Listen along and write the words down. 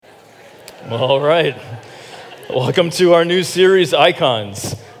All right. Welcome to our new series,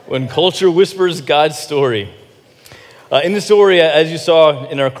 Icons, when culture whispers God's story. In the story, as you saw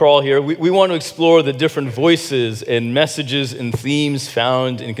in our crawl here, we want to explore the different voices and messages and themes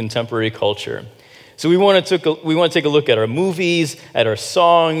found in contemporary culture. So we want to take a look at our movies, at our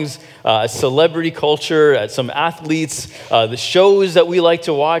songs, celebrity culture, at some athletes, the shows that we like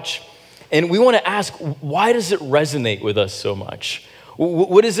to watch. And we want to ask, why does it resonate with us so much?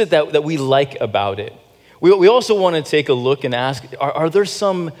 What is it that we like about it? We also want to take a look and ask, are there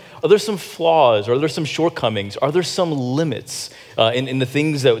some flaws? Are there some shortcomings? Are there some limits in the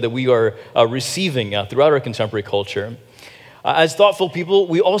things that we are receiving throughout our contemporary culture? As thoughtful people,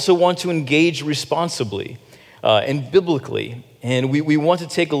 we also want to engage responsibly and biblically. And we want to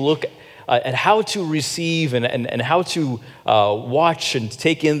take a look at how to receive and how to watch and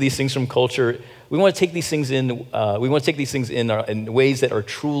take in these things from culture. We want to take these things in. We want to take these things in ways that are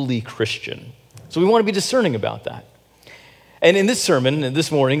truly Christian. So we want to be discerning about that. And in this sermon,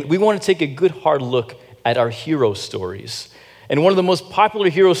 this morning, we want to take a good hard look at our hero stories. And one of the most popular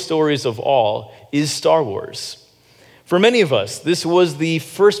hero stories of all is Star Wars. For many of us, this was the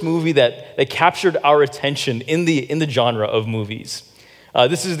first movie that captured our attention in the genre of movies.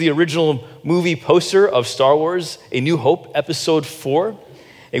 This is the original movie poster of Star Wars, A New Hope, Episode 4.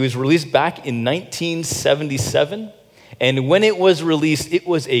 It was released back in 1977, and when it was released, it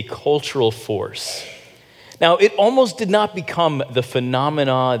was a cultural force. Now, it almost did not become the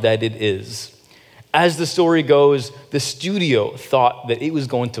phenomena that it is. As the story goes, the studio thought that it was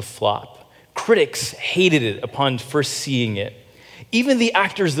going to flop. Critics hated it upon first seeing it. Even the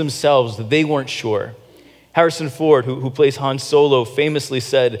actors themselves, they weren't sure. Harrison Ford, who plays Han Solo, famously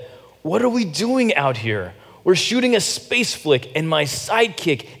said, "What are we doing out here? We're shooting a space flick, and my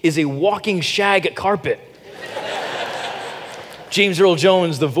sidekick is a walking shag carpet." James Earl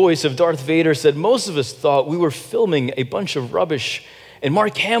Jones, the voice of Darth Vader, said, "Most of us thought we were filming a bunch of rubbish." And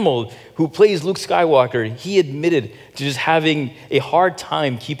Mark Hamill, who plays Luke Skywalker, he admitted to just having a hard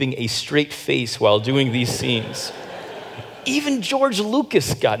time keeping a straight face while doing these scenes. Even George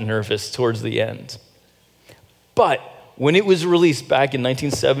Lucas got nervous towards the end. But when it was released back in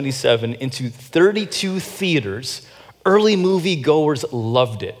 1977 into 32 theaters, early moviegoers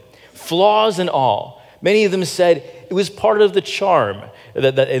loved it, flaws and all. Many of them said it was part of the charm and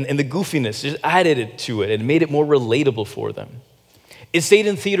the goofiness, just added it to it and made it more relatable for them. It stayed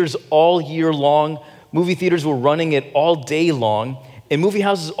in theaters all year long. Movie theaters were running it all day long. And movie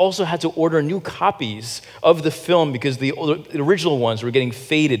houses also had to order new copies of the film because the original ones were getting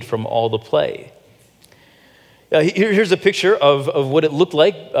faded from all the play. Here's a picture of what it looked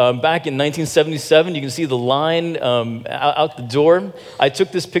like back in 1977. You can see the line out the door. I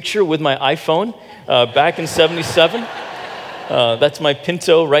took this picture with my iPhone back in 77. That's my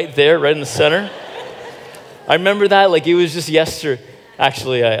Pinto right there, right in the center. I remember that like it was just yesterday.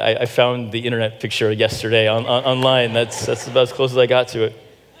 Actually, I found the internet picture yesterday online. That's about as close as I got to it.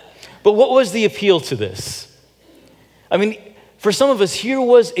 But what was the appeal to this? I mean, for some of us, here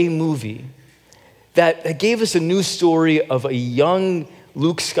was a movie that gave us a new story of a young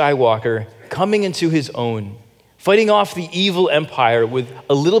Luke Skywalker coming into his own, fighting off the evil empire with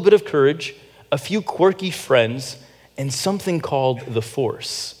a little bit of courage, a few quirky friends, and something called the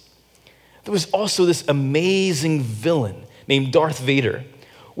Force. There was also this amazing villain named Darth Vader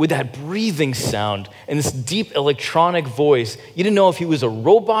with that breathing sound and this deep electronic voice. You didn't know if he was a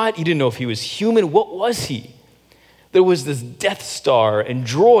robot, you didn't know if he was human. What was he? There was this Death Star and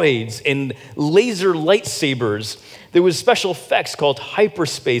droids and laser lightsabers. There was special effects called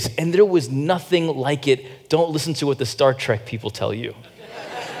hyperspace, and there was nothing like it. Don't listen to what the Star Trek people tell you.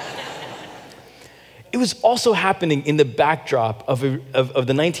 It was also happening in the backdrop of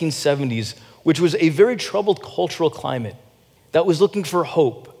the 1970s, which was a very troubled cultural climate that was looking for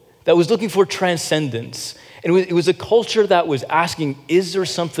hope, that was looking for transcendence. And it was a culture that was asking, is there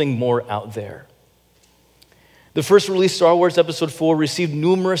something more out there? The first release, Star Wars Episode 4, received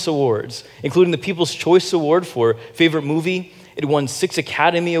numerous awards, including the People's Choice Award for Favorite Movie. It won 6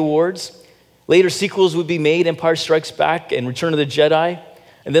 Academy Awards. Later sequels would be made, Empire Strikes Back and Return of the Jedi.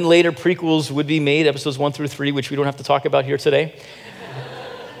 And then later prequels would be made, Episodes 1 through 3, which we don't have to talk about here today.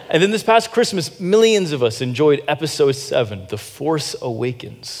 And then this past Christmas, millions of us enjoyed Episode 7, The Force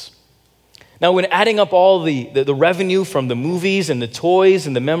Awakens. Now, when adding up all the revenue from the movies and the toys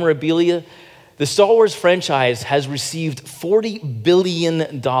and the memorabilia, the Star Wars franchise has received $40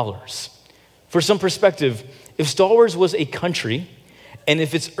 billion. For some perspective, if Star Wars was a country, and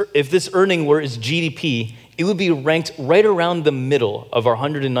if this earning were its GDP, it would be ranked right around the middle of our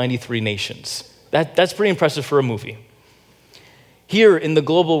 193 nations. That's pretty impressive for a movie. Here in the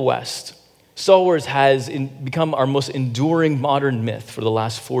global West, Star Wars has become our most enduring modern myth for the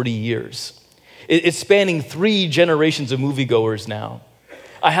last 40 years. It's spanning 3 generations of moviegoers now.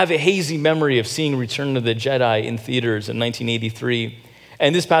 I have a hazy memory of seeing Return of the Jedi in theaters in 1983.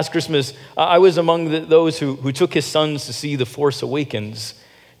 And this past Christmas, I was among those who took his sons to see The Force Awakens.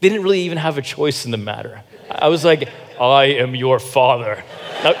 They didn't really even have a choice in the matter. I was like, I am your father.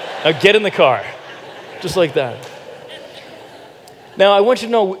 Now get in the car. Just like that. Now, I want you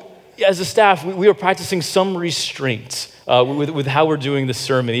to know, as a staff, we are practicing some restraint with how we're doing this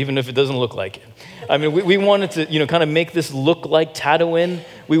sermon, even if it doesn't look like it. I mean, we wanted to, kind of make this look like Tatooine.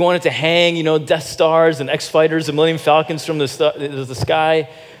 We wanted to hang, Death Stars and X-Fighters and Millennium Falcons from the sky.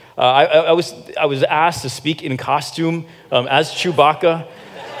 I was asked to speak in costume as Chewbacca.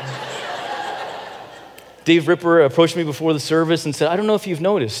 Dave Ripper approached me before the service and said, I don't know if you've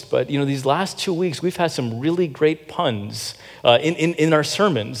noticed, but these last 2 weeks, we've had some really great puns in our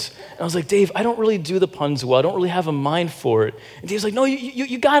sermons. And I was like, Dave, I don't really do the puns well. I don't really have a mind for it. And Dave's like, no,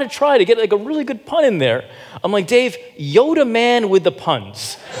 you got to try to get like a really good pun in there. I'm like, Dave, Yoda man with the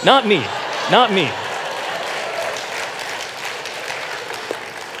puns. Not me. Not me.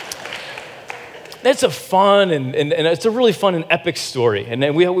 That's a fun and it's a really fun and epic story. And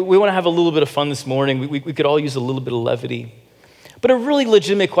we want to have a little bit of fun this morning. We could all use a little bit of levity. But a really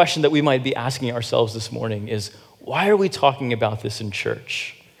legitimate question that we might be asking ourselves this morning is, why are we talking about this in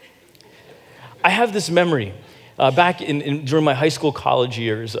church? I have this memory back during my high school, college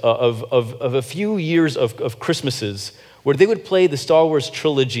years of a few years of Christmases where they would play the Star Wars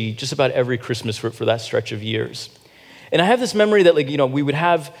trilogy just about every Christmas for that stretch of years. And I have this memory that we would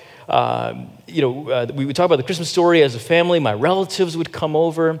have we would talk about the Christmas story as a family. My relatives would come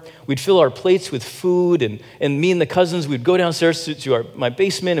over. We'd fill our plates with food, and me and the cousins, we'd go downstairs to my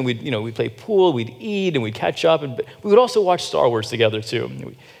basement, and we'd play pool, we'd eat, and we'd catch up. And we would also watch Star Wars together,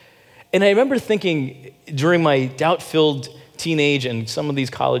 too. And I remember thinking during my doubt-filled teenage and some of these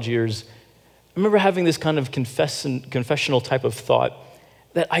college years, I remember having this kind of confessional type of thought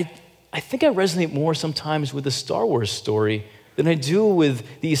that I think I resonate more sometimes with the Star Wars story than I do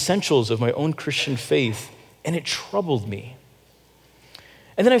with the essentials of my own Christian faith, and it troubled me.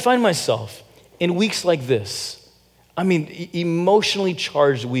 And then I find myself in weeks like this, emotionally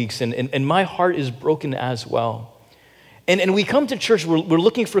charged weeks, and my heart is broken as well. And we come to church, we're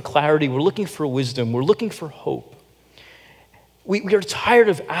looking for clarity, we're looking for wisdom, we're looking for hope. We are tired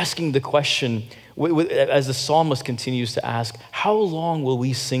of asking the question, as the psalmist continues to ask, how long will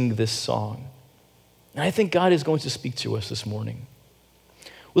we sing this song? And I think God is going to speak to us this morning.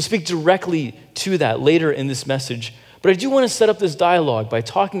 We'll speak directly to that later in this message, but I do want to set up this dialogue by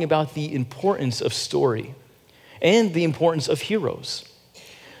talking about the importance of story and the importance of heroes.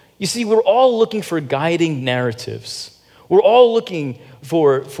 You see, we're all looking for guiding narratives. We're all looking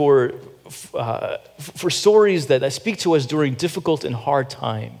for stories that speak to us during difficult and hard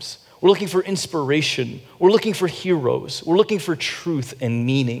times. We're looking for inspiration. We're looking for heroes. We're looking for truth and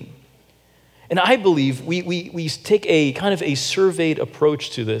meaning. And I believe we take a kind of a surveyed approach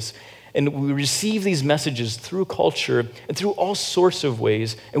to this, and we receive these messages through culture and through all sorts of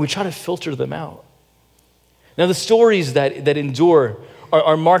ways, and we try to filter them out. Now, the stories that endure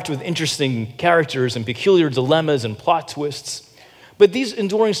are marked with interesting characters and peculiar dilemmas and plot twists. But these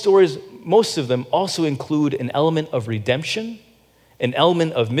enduring stories, most of them also include an element of redemption, an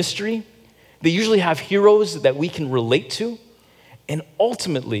element of mystery. They usually have heroes that we can relate to, and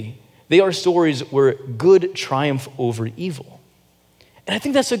ultimately, they are stories where good triumph over evil. And I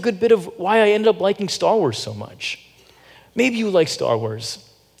think that's a good bit of why I ended up liking Star Wars so much. Maybe you like Star Wars,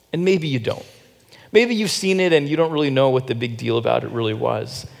 and maybe you don't. Maybe you've seen it and you don't really know what the big deal about it really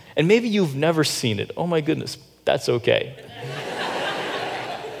was. And maybe you've never seen it. Oh my goodness, that's okay.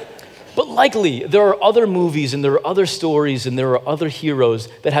 But likely, there are other movies and there are other stories and there are other heroes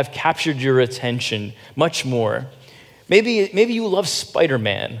that have captured your attention much more. Maybe you love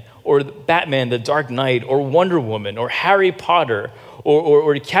Spider-Man, or Batman, The Dark Knight, or Wonder Woman, or Harry Potter,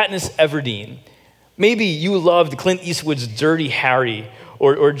 or Katniss Everdeen. Maybe you loved Clint Eastwood's Dirty Harry,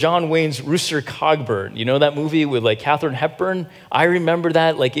 or John Wayne's Rooster Cogburn. You know that movie with Katharine Hepburn? I remember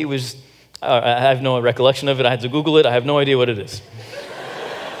that it was, I have no recollection of it. I had to Google it. I have no idea what it is.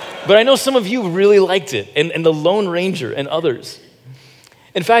 But I know some of you really liked it, and The Lone Ranger and others.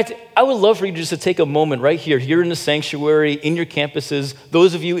 In fact, I would love for you just to take a moment right here in the sanctuary, in your campuses,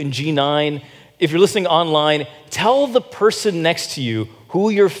 those of you in G9, if you're listening online, tell the person next to you who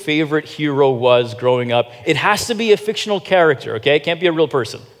your favorite hero was growing up. It has to be a fictional character, okay? It can't be a real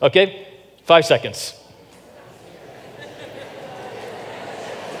person, okay? 5 seconds.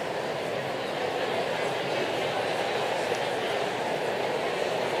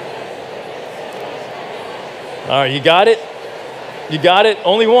 All right, you got it? You got it?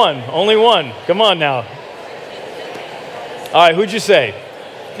 Only one. Only one. Come on now. All right, who'd you say?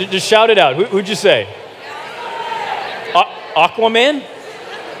 Just shout it out. Who'd you say? Aquaman?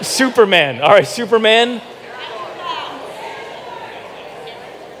 Superman. All right, Superman.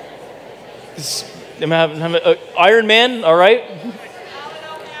 Iron Man. All right.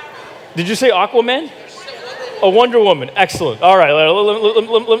 Did you say Aquaman? A Wonder Woman. Excellent. All right,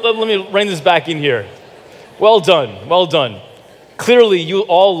 let me rein this back in here. Well done. Well done. Clearly, you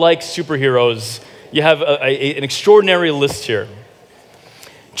all like superheroes. You have an extraordinary list here.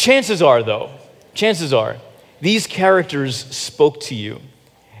 Chances are, these characters spoke to you,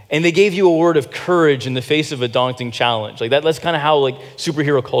 and they gave you a word of courage in the face of a daunting challenge. Like that's kind of how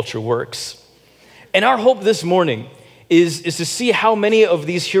superhero culture works. And our hope this morning is to see how many of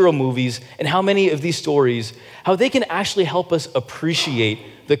these hero movies and how many of these stories, how they can actually help us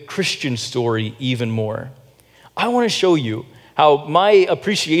appreciate the Christian story even more. I want to show you how my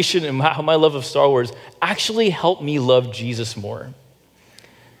appreciation and how my love of Star Wars actually helped me love Jesus more.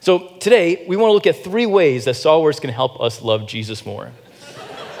 So today, we want to look at 3 ways that Star Wars can help us love Jesus more.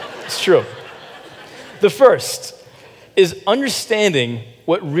 It's true. The first is understanding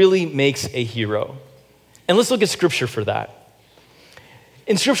what really makes a hero. And let's look at Scripture for that.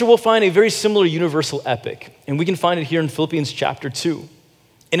 In Scripture, we'll find a very similar universal epic, and we can find it here in Philippians chapter 2.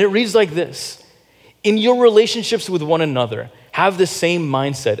 And it reads like this: "In your relationships with one another, have the same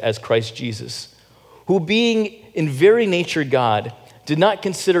mindset as Christ Jesus, who being in very nature God, did not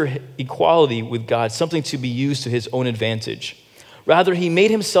consider equality with God something to be used to his own advantage. Rather, he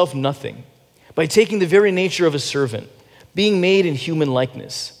made himself nothing by taking the very nature of a servant, being made in human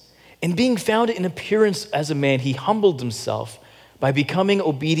likeness. And being found in appearance as a man, he humbled himself by becoming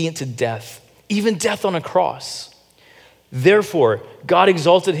obedient to death, even death on a cross. Therefore, God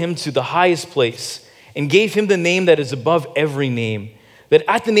exalted him to the highest place and gave him the name that is above every name, that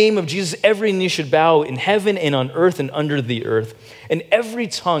at the name of Jesus, every knee should bow in heaven and on earth and under the earth, and every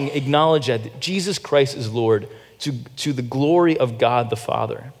tongue acknowledge that Jesus Christ is Lord, to the glory of God the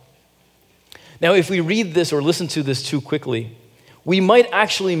Father." Now, if we read this or listen to this too quickly, we might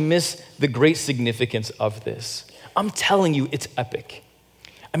actually miss the great significance of this. I'm telling you, it's epic.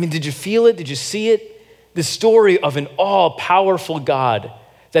 I mean, did you feel it? Did you see it? The story of an all-powerful God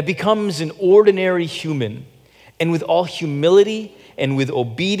that becomes an ordinary human, and with all humility and with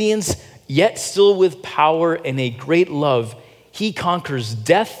obedience, yet still with power and a great love, he conquers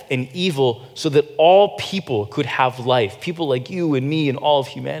death and evil so that all people could have life, people like you and me and all of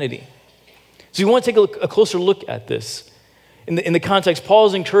humanity. So we want to take a closer look at this. In the context, Paul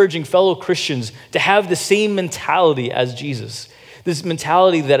is encouraging fellow Christians to have the same mentality as Jesus, this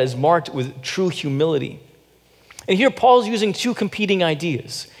mentality that is marked with true humility. And here Paul's using 2 competing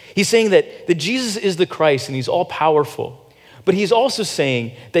ideas. He's saying that Jesus is the Christ and he's all-powerful, but he's also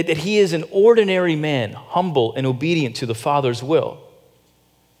saying that he is an ordinary man, humble and obedient to the Father's will.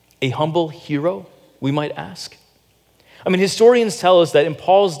 A humble hero, we might ask? I mean, historians tell us that in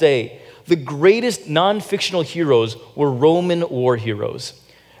Paul's day, the greatest non-fictional heroes were Roman war heroes.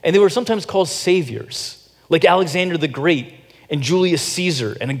 And they were sometimes called saviors, like Alexander the Great and Julius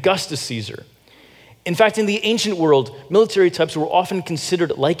Caesar and Augustus Caesar. In fact, in the ancient world, military types were often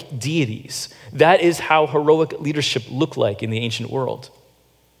considered like deities. That is how heroic leadership looked like in the ancient world.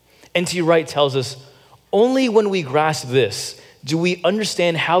 N.T. Wright tells us, "Only when we grasp this do we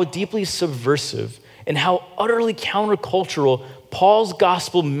understand how deeply subversive and how utterly countercultural Paul's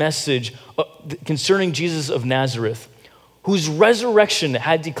gospel message concerning Jesus of Nazareth, whose resurrection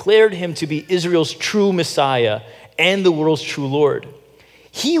had declared him to be Israel's true Messiah and the world's true Lord.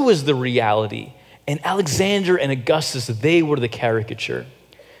 He was the reality, and Alexander and Augustus, they were the caricature.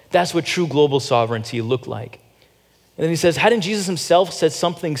 That's what true global sovereignty looked like." And then he says, hadn't Jesus himself said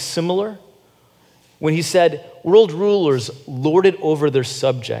something similar? When he said, "World rulers lord it over their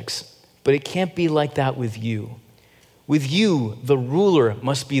subjects, but it can't be like that with you. With you, the ruler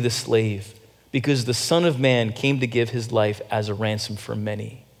must be the slave, because the Son of Man came to give his life as a ransom for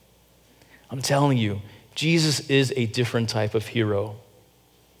many." I'm telling you, Jesus is a different type of hero.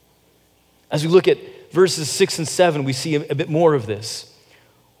 As we look at verses 6 and 7, we see a bit more of this.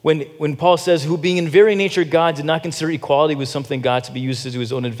 When Paul says, "Who being in very nature God did not consider equality with something God to be used to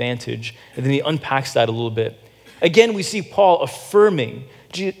his own advantage," and then he unpacks that a little bit. Again, we see Paul affirming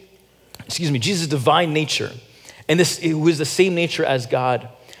Jesus' divine nature, and who is the same nature as God.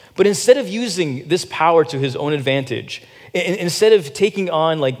 But instead of using this power to his own advantage, instead of taking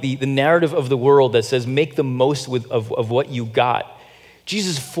on the narrative of the world that says make the most of what you got,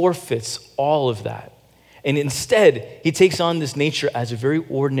 Jesus forfeits all of that. And instead, he takes on this nature as a very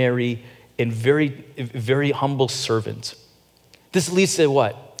ordinary and very humble servant. This leads to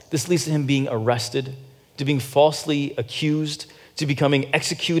what? This leads to him being arrested, to being falsely accused, to becoming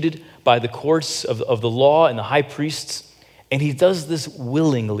executed by the courts of the law and the high priests. And he does this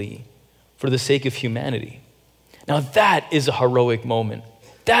willingly for the sake of humanity. Now that is a heroic moment.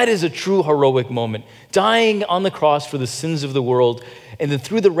 That is a true heroic moment. Dying on the cross for the sins of the world, and then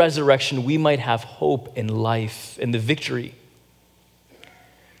through the resurrection, we might have hope and life and the victory.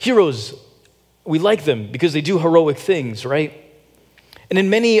 Heroes, we like them because they do heroic things, right? And in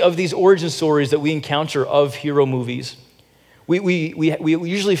many of these origin stories that we encounter of hero movies, we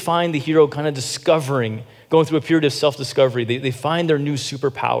usually find the hero kind of going through a period of self-discovery. They find their new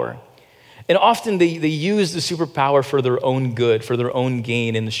superpower. And often they use the superpower for their own good, for their own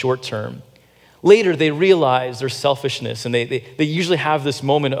gain in the short term. Later, they realize their selfishness, and they usually have this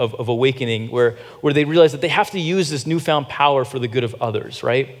moment of awakening where they realize that they have to use this newfound power for the good of others,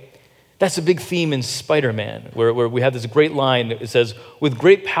 right? That's a big theme in Spider-Man, where we have this great line that says, with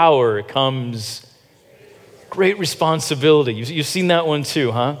great power comes great responsibility. You've seen that one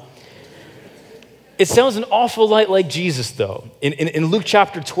too, huh? It sounds an awful lot like Jesus, though. In Luke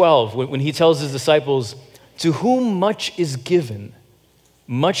chapter 12, when he tells his disciples, to whom much is given,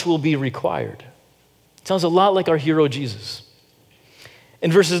 much will be required. It sounds a lot like our hero Jesus.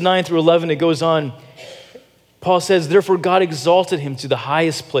 In verses 9 through 11, it goes on. Paul says, therefore God exalted him to the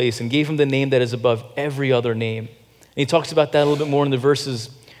highest place and gave him the name that is above every other name. And he talks about that a little bit more in the verses.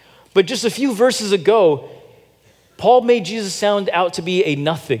 But just a few verses ago, Paul made Jesus sound out to be a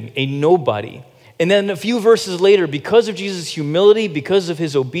nothing, a nobody. And then a few verses later, because of Jesus' humility, because of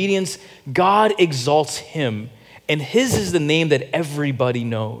his obedience, God exalts him. And his is the name that everybody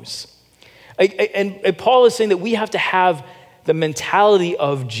knows. And Paul is saying that we have to have the mentality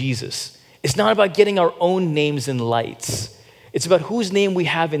of Jesus. It's not about getting our own names in lights. It's about whose name we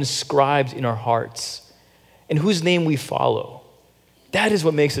have inscribed in our hearts and whose name we follow. That is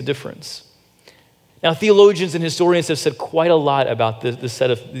what makes a difference. Now, theologians and historians have said quite a lot about this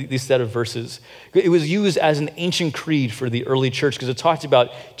set of verses. It was used as an ancient creed for the early church because it talked about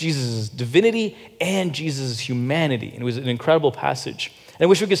Jesus' divinity and Jesus' humanity. And it was an incredible passage. And I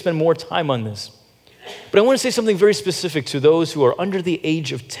wish we could spend more time on this. But I want to say something very specific to those who are under the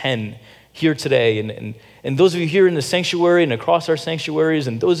age of 10 here today, and those of you here in the sanctuary and across our sanctuaries,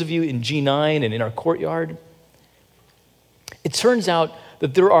 and those of you in G9 and in our courtyard. It turns out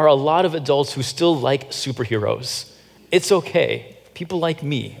that there are a lot of adults who still like superheroes. It's okay. People like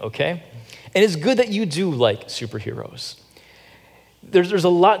me, okay? And it's good that you do like superheroes. There's a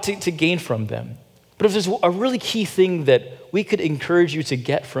lot to gain from them. But if there's a really key thing that we could encourage you to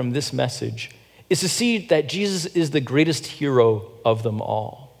get from this message, is to see that Jesus is the greatest hero of them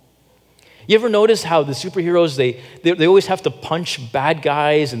all. You ever notice how the superheroes, they always have to punch bad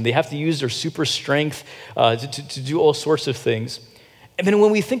guys and they have to use their super strength to do all sorts of things? And then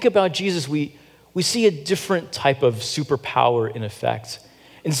when we think about Jesus, we see a different type of superpower in effect.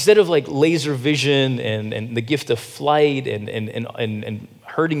 Instead of like laser vision and the gift of flight and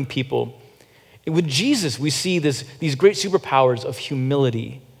hurting people, with Jesus, we see these great superpowers of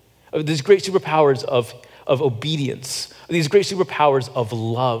humility, these great superpowers of obedience, these great superpowers of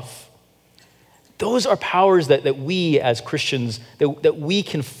love. Those are powers that we as Christians, that we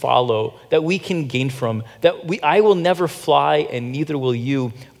can follow, that we can gain from, I will never fly and neither will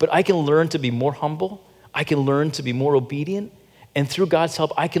you, but I can learn to be more humble, I can learn to be more obedient, and through God's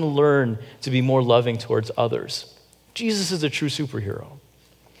help, I can learn to be more loving towards others. Jesus is a true superhero.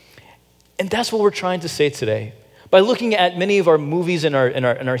 And that's what we're trying to say today. By looking at many of our movies and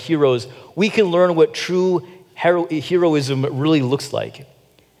our heroes, we can learn what true heroism really looks like.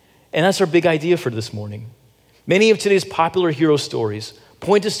 And that's our big idea for this morning. Many of today's popular hero stories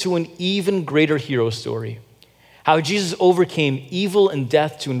point us to an even greater hero story. How Jesus overcame evil and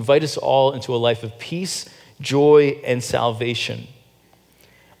death to invite us all into a life of peace, joy, and salvation.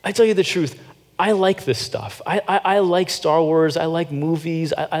 I tell you the truth, I like this stuff. I like Star Wars, I like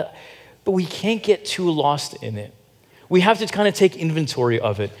movies, but we can't get too lost in it. We have to kind of take inventory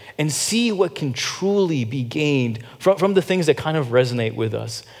of it and see what can truly be gained from the things that kind of resonate with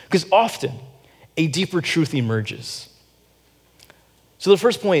us. Because often, a deeper truth emerges. So the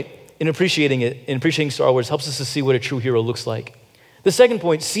first point in appreciating Star Wars, helps us to see what a true hero looks like. The second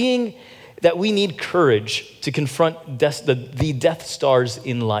point, seeing that we need courage to confront the Death Stars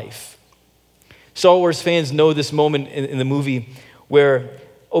in life. Star Wars fans know this moment in the movie where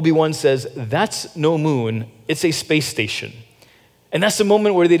Obi-Wan says, "That's no moon, it's a space station." And that's the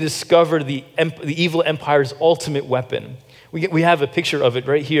moment where they discover the evil empire's ultimate weapon. We have a picture of it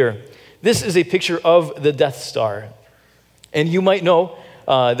right here. This is a picture of the Death Star. And you might know,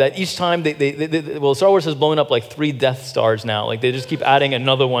 that each time well, Star Wars has blown up like 3 Death Stars now. Like they just keep adding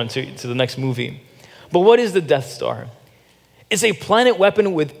another one to the next movie. But what is the Death Star? It's a planet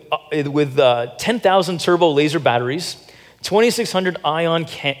weapon with 10,000 turbo laser batteries, 2,600 ion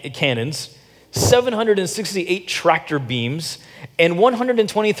cannons, 768 tractor beams, and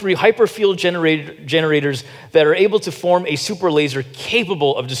 123 hyperfield generators that are able to form a super laser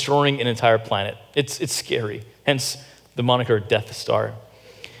capable of destroying an entire planet. It's scary, hence the moniker Death Star.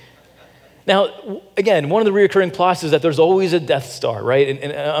 Now, again, one of the reoccurring plots is that there's always a Death Star, right?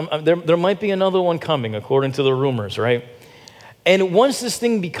 And there might be another one coming, according to the rumors, right? And once this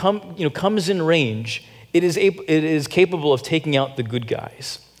thing comes in range, it is capable of taking out the good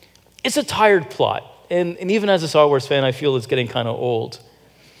guys. It's a tired plot, and even as a Star Wars fan, I feel it's getting kind of old.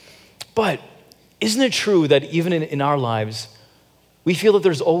 But isn't it true that even in our lives, we feel that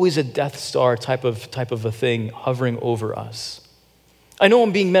there's always a Death Star type of a thing hovering over us? I know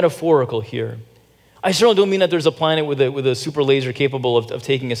I'm being metaphorical here. I certainly don't mean that there's a planet with a super laser capable of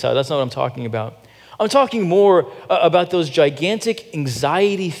taking us out. That's not what I'm talking about. I'm talking more about those gigantic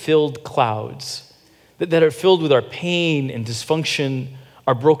anxiety-filled clouds that are filled with our pain and dysfunction,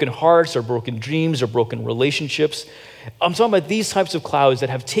 our broken hearts, our broken dreams, our broken relationships. I'm talking about these types of clouds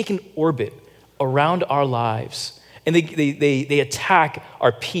that have taken orbit around our lives, and they attack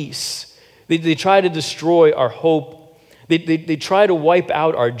our peace. They try to destroy our hope. They try to wipe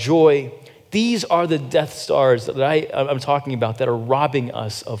out our joy. These are the Death Stars that I'm talking about that are robbing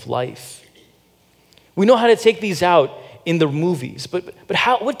us of life. We know how to take these out in the movies, but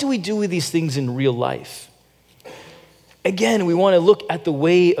what do we do with these things in real life? Again, we want to look at the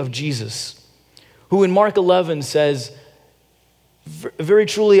way of Jesus, who in Mark 11 says, "Very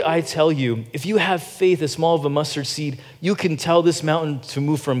truly I tell you, if you have faith as small as a mustard seed, you can tell this mountain to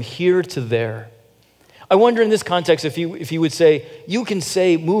move from here to there." I wonder in this context if he would say, you can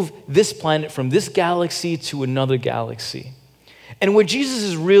say, move this planet from this galaxy to another galaxy. And what Jesus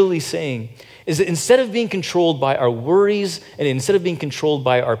is really saying is that instead of being controlled by our worries and instead of being controlled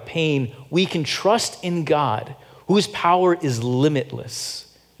by our pain, we can trust in God, whose power is limitless.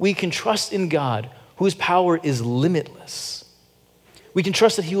 We can trust in God, whose power is limitless. We can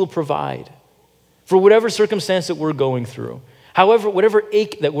trust that He will provide for whatever circumstance that we're going through, whatever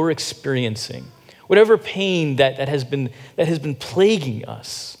ache that we're experiencing, whatever pain that has been plaguing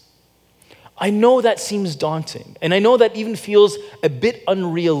us. I know that seems daunting, and I know that even feels a bit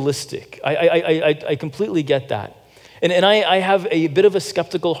unrealistic. I completely get that. And I have a bit of a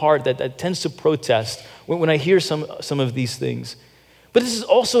skeptical heart that tends to protest when I hear some of these things. But this is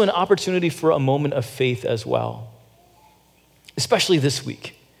also an opportunity for a moment of faith as well, especially this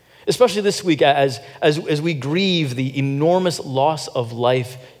week. Especially this week as we grieve the enormous loss of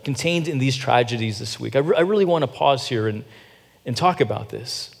life contained in these tragedies this week. I really want to pause here and talk about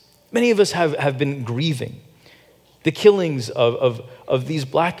this. Many of us have been grieving the killings of these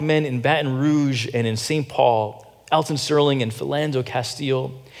black men in Baton Rouge and in St. Paul, Alton Sterling and Philando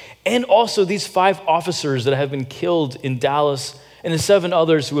Castile, and also these 5 officers that have been killed in Dallas and the 7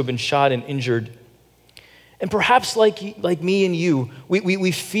 others who have been shot and injured. And perhaps like me and you,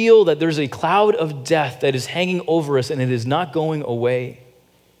 we feel that there's a cloud of death that is hanging over us and it is not going away.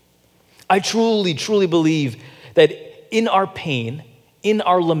 I truly, truly believe that in our pain, in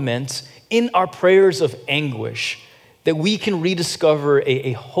our laments, in our prayers of anguish, that we can rediscover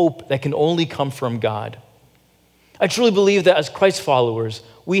a hope that can only come from God. I truly believe that as Christ followers,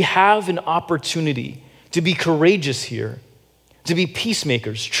 we have an opportunity to be courageous here, to be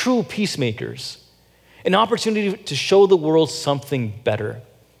peacemakers, true peacemakers, an opportunity to show the world something better,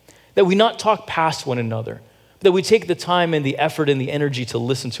 that we not talk past one another, that we take the time and the effort and the energy to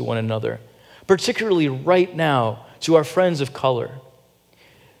listen to one another, particularly right now to our friends of color.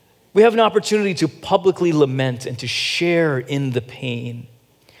 We have an opportunity to publicly lament and to share in the pain,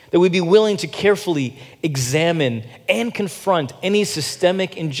 that we'd be willing to carefully examine and confront any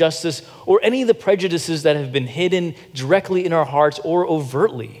systemic injustice or any of the prejudices that have been hidden directly in our hearts or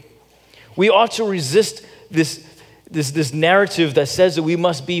overtly. We ought to resist this narrative that says that we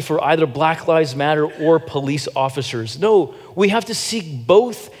must be for either Black Lives Matter or police officers. No, we have to seek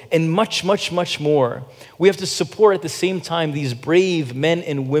both and much, much, much more. We have to support at the same time these brave men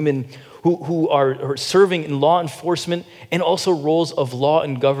and women who are serving in law enforcement and also roles of law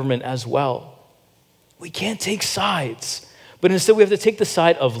and government as well. We can't take sides, but instead we have to take the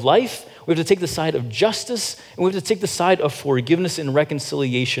side of life, we have to take the side of justice, and we have to take the side of forgiveness and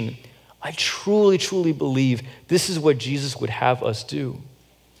reconciliation. I truly, truly believe this is what Jesus would have us do.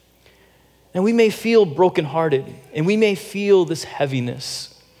 And we may feel brokenhearted, and we may feel this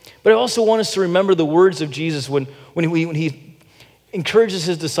heaviness, but I also want us to remember the words of Jesus when he encourages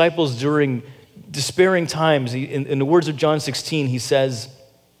his disciples during despairing times. In the words of John 16, he says,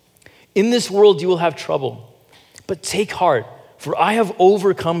 "In this world you will have trouble, but take heart, for I have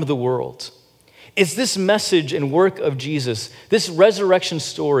overcome the world." It's this message and work of Jesus, this resurrection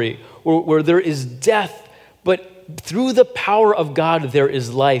story where there is death, but through the power of God there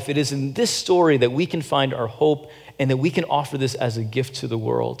is life. It is in this story that we can find our hope and that we can offer this as a gift to the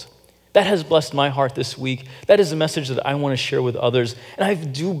world. That has blessed my heart this week. That is a message that I want to share with others. And I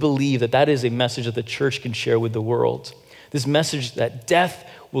do believe that that is a message that the church can share with the world. This message that death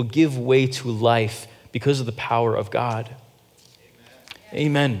will give way to life because of the power of God.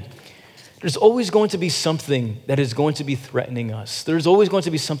 Amen. There's always going to be something that is going to be threatening us. There's always going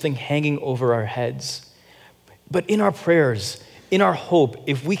to be something hanging over our heads. But in our prayers, in our hope,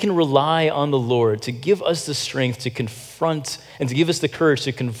 if we can rely on the Lord to give us the strength to confront and to give us the courage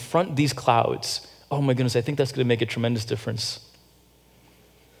to confront these clouds, oh my goodness, I think that's going to make a tremendous difference.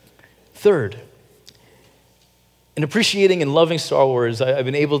 Third, in appreciating and loving Star Wars, I've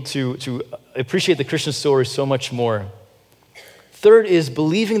been able to appreciate the Christian story so much more. Third is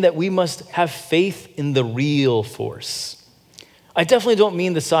believing that we must have faith in the real Force. I definitely don't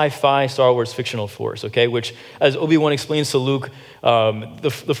mean the sci-fi Star Wars fictional Force, okay? Which, as Obi-Wan explains to Luke,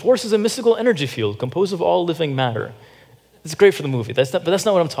 the Force is a mystical energy field composed of all living matter. It's great for the movie, but that's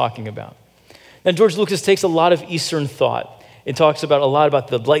not what I'm talking about. Now, George Lucas takes a lot of Eastern thought. It talks about a lot about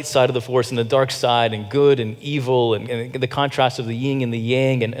the light side of the Force and the dark side and good and evil and the contrast of the yin and the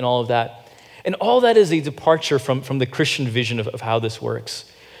yang and all of that. And all that is a departure from the Christian vision of how this works.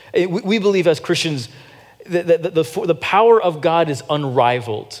 We believe as Christians that the power of God is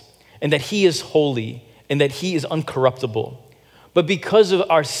unrivaled and that he is holy and that he is uncorruptible. But because of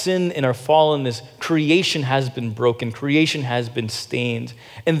our sin and our fallenness, creation has been broken, creation has been stained,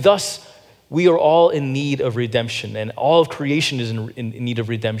 and thus we are all in need of redemption, and all of creation is in need of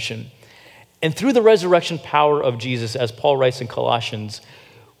redemption. And through the resurrection power of Jesus, as Paul writes in Colossians,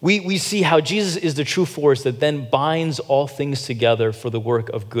 we see how Jesus is the true force that then binds all things together for the work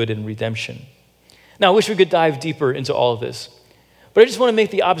of good and redemption. Now, I wish we could dive deeper into all of this, but I just want to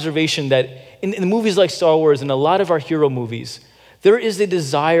make the observation that in movies like Star Wars and a lot of our hero movies, there is a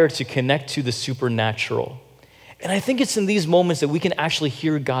desire to connect to the supernatural. And I think it's in these moments that we can actually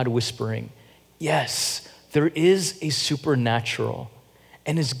hear God whispering, yes, there is a supernatural,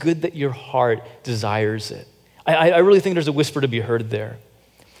 and it's good that your heart desires it. I really think there's a whisper to be heard there.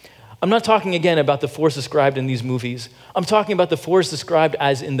 I'm not talking again about the Force described in these movies. I'm talking about the Force described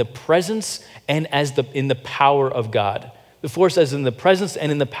as in the presence and as in the power of God. The Force as in the presence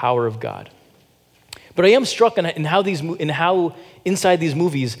and in the power of God. But I am struck in how inside these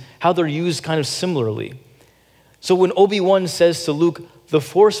movies, how they're used kind of similarly. So when Obi-Wan says to Luke, "The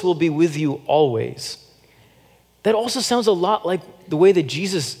Force will be with you always," that also sounds a lot like the way that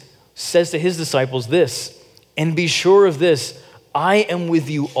Jesus says to his disciples this, "And be sure of this, I am with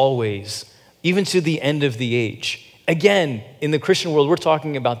you always, even to the end of the age." Again, in the Christian world, we're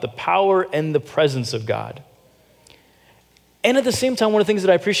talking about the power and the presence of God. And at the same time, one of the things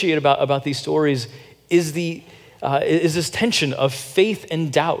that I appreciate about these stories is this tension of faith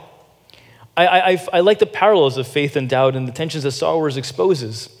and doubt. I like the parallels of faith and doubt and the tensions that Star Wars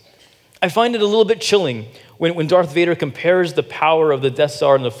exposes. I find it a little bit chilling when Darth Vader compares the power of the Death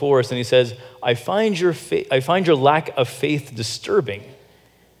Star and the Force, and he says, I find your lack of faith disturbing.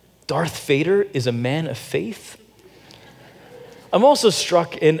 Darth Vader is a man of faith? I'm also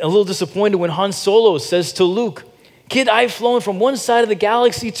struck and a little disappointed when Han Solo says to Luke, "Kid, I've flown from one side of the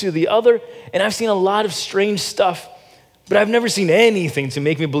galaxy to the other, and I've seen a lot of strange stuff, but I've never seen anything to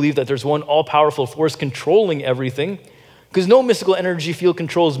make me believe that there's one all-powerful force controlling everything, because no mystical energy field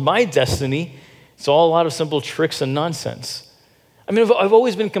controls my destiny. It's all a lot of simple tricks and nonsense." I mean, I've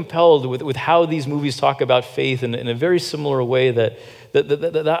always been compelled with how these movies talk about faith in a very similar way that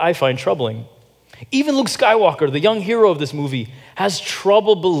I find troubling. Even Luke Skywalker, the young hero of this movie, has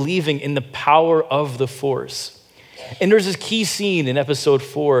trouble believing in the power of the Force. And there's this key scene in episode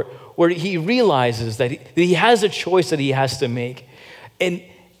 4 where he realizes that he has a choice that he has to make. And,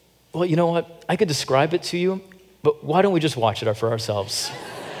 well, you know what? I could describe it to you, but why don't we just watch it for ourselves?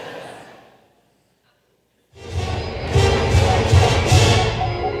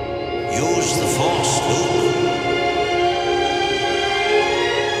 Use the Force, Luke.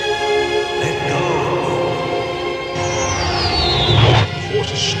 Let go. The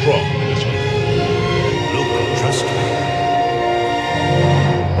Force is strong in this one. Luke, trust me.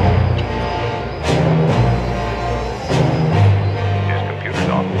 His computer's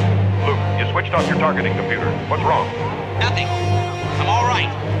off. Luke, you switched off your targeting computer. What's wrong? Nothing. I'm all right.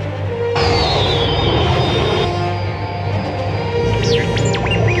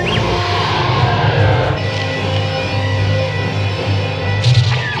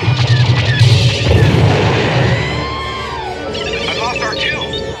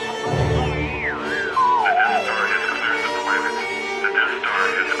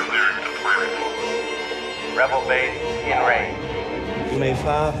 Rebel base in range. You may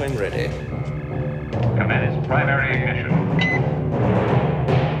fire when ready. Commence primary ignition.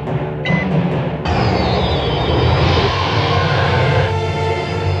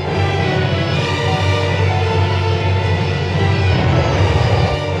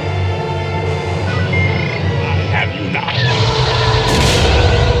 Have you not?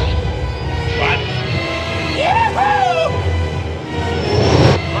 What?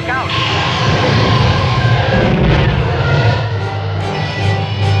 Look out!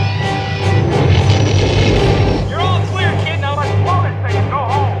 You're all clear, kid. Now let's blow this thing and go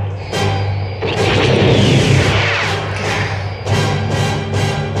home.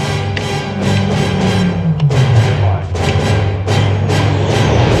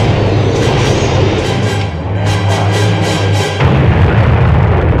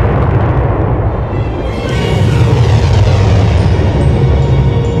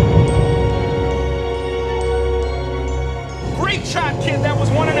 Great shot, kid. That was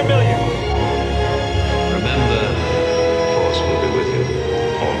 1 in a million. Remember, the Force will be with you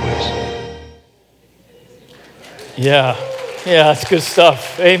always. Yeah, that's good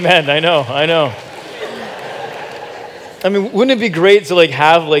stuff. Amen. I know. I mean, wouldn't it be great to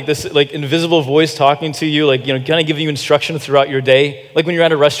have this invisible voice talking to you, kind of giving you instruction throughout your day? Like when you're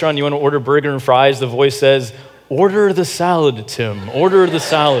at a restaurant, you want to order burger and fries, the voice says, "Order the salad, Tim. Order the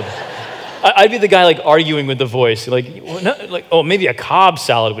salad." I'd be the guy arguing with the voice, oh, maybe a Cobb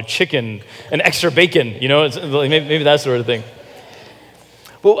salad with chicken and extra bacon, it's maybe that sort of thing.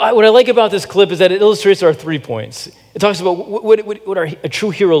 But what I like about this clip is that it illustrates our 3 points. It talks about what a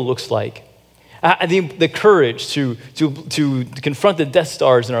true hero looks like, the courage to confront the Death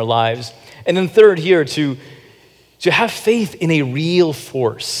Stars in our lives, and then third here to have faith in a real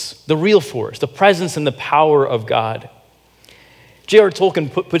force, the presence and the power of God. J.R. Tolkien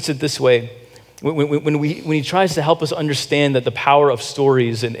puts it this way, when he tries to help us understand that the power of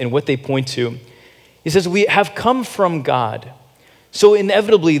stories and what they point to. He says, "We have come from God, so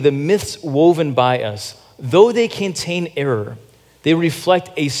inevitably the myths woven by us, though they contain error, they reflect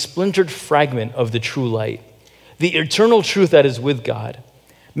a splintered fragment of the true light, the eternal truth that is with God.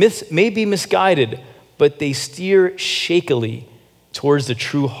 Myths may be misguided, but they steer shakily towards the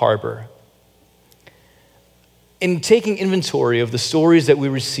true harbor." In taking inventory of the stories that we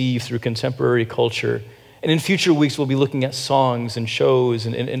receive through contemporary culture, and in future weeks we'll be looking at songs and shows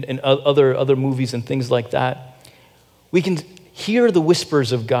and other movies and things like that, we can hear the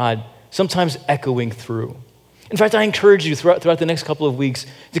whispers of God sometimes echoing through. In fact, I encourage you throughout the next couple of weeks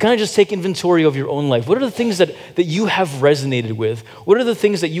to kind of just take inventory of your own life. What are the things that you have resonated with? What are the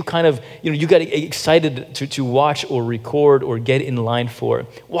things that you kind of, you got excited to watch or record or get in line for?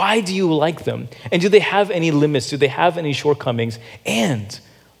 Why do you like them? And do they have any limits? Do they have any shortcomings? And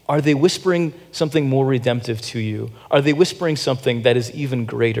are they whispering something more redemptive to you? Are they whispering something that is even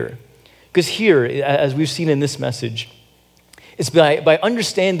greater? Because here, as we've seen in this message, it's by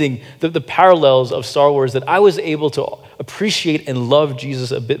understanding the parallels of Star Wars that I was able to appreciate and love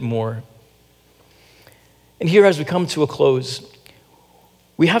Jesus a bit more. And here, as we come to a close,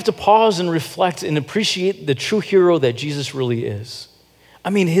 we have to pause and reflect and appreciate the true hero that Jesus really is.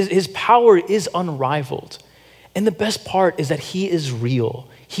 I mean, his power is unrivaled. And the best part is that he is real.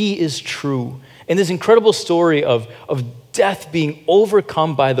 He is true. And this incredible story of death being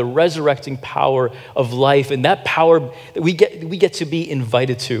overcome by the resurrecting power of life, and that power that we get to be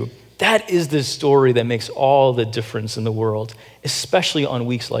invited to, that is the story that makes all the difference in the world, especially on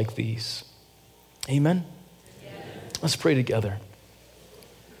weeks like these. Amen? Yes. Let's pray together.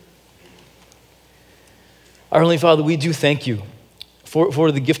 Our Heavenly Father, we do thank you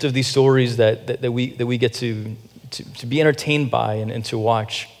for the gift of these stories that we get to be entertained by and to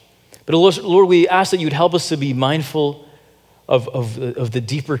watch. But Lord, we ask that you'd help us to be mindful of the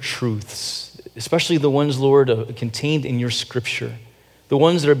deeper truths, especially the ones, Lord, contained in your scripture, the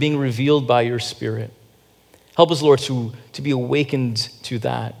ones that are being revealed by your Spirit. Help us, Lord, to be awakened to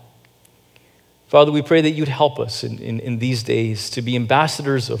that. Father, we pray that you'd help us in these days to be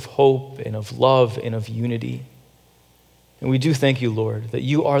ambassadors of hope and of love and of unity. And we do thank you, Lord, that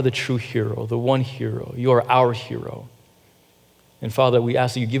you are the true hero, the one hero. You are our hero. And Father, we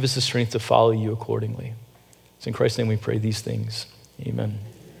ask that you give us the strength to follow you accordingly. It's in Christ's name we pray these things. Amen.